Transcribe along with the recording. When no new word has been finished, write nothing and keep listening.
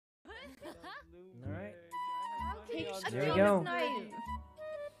There we go.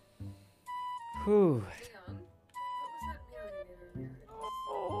 Whew.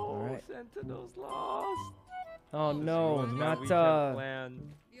 Oh, right. Sentinels lost. Oh no,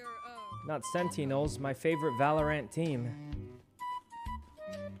 not Sentinels, my favorite Valorant team.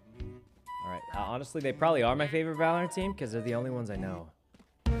 Alright, honestly, they probably are my favorite Valorant team because they're the only ones I know.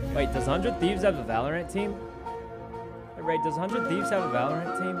 Wait, does 100 Thieves have a Valorant team? Hey, Ray, does 100 Thieves have a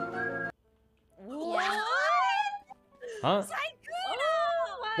Valorant team? What? Huh?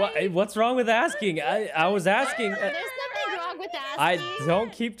 Sykkuno! What? What's wrong with asking? I was asking. There's nothing wrong with asking. I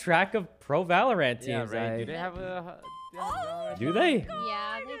don't keep track of pro Valorant teams. Yeah, Ray, do they have a... Do they?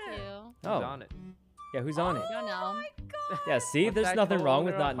 Yeah, they do. Oh. Who's on it? Yeah, who's on it? I don't know. Yeah, see, What's there's that nothing code wrong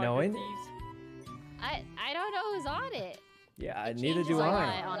with there not on 100 knowing. Thieves? I don't know who's on it. Yeah, It neither changes do a lot,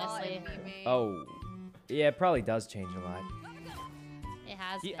 I. honestly. Oh. Yeah, it probably does change a lot. It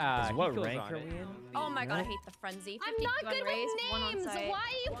has been. Because what Hiko's rank on are it. we in? Oh my god, I What? hate the frenzy. I'm not 50 good gun race, with one on names. site. Why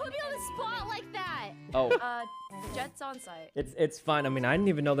do you put me on the spot like that? Oh, Jet's on site. it's fine. I mean, I didn't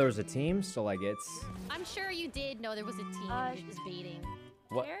even know there was a team, so like it's... I'm sure you did know there was a team. You're just baiting.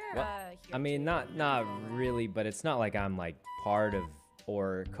 What? Here, What? here I mean, too. not really, but it's not like I'm like part of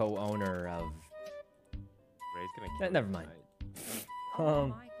or co-owner of... Ray's gonna kill Never us mind. tonight. Oh Um,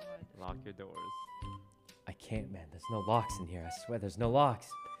 my god. Lock your doors. I can't, man. There's no locks in here. I swear, there's no locks.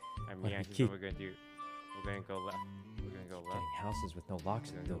 I mean, What do yeah, we here's keep? what we're gonna do. We're gonna go left. We're gonna go left. Getting houses with no locks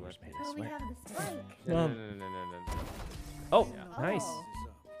in the Gonna go doors, left. man. But I we swear. have the spike. No, no, Um, no, no, no, no, no. Oh, Yeah. nice. Oh.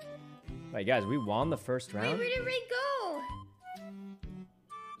 Wait, guys, we won the first Wait, round. where did Ray go?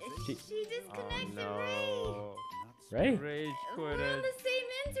 She- She disconnected Oh, Ray? no. Rage Ray. We're on quitted. the same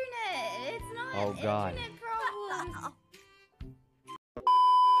internet. It's not Oh, God. internet problems.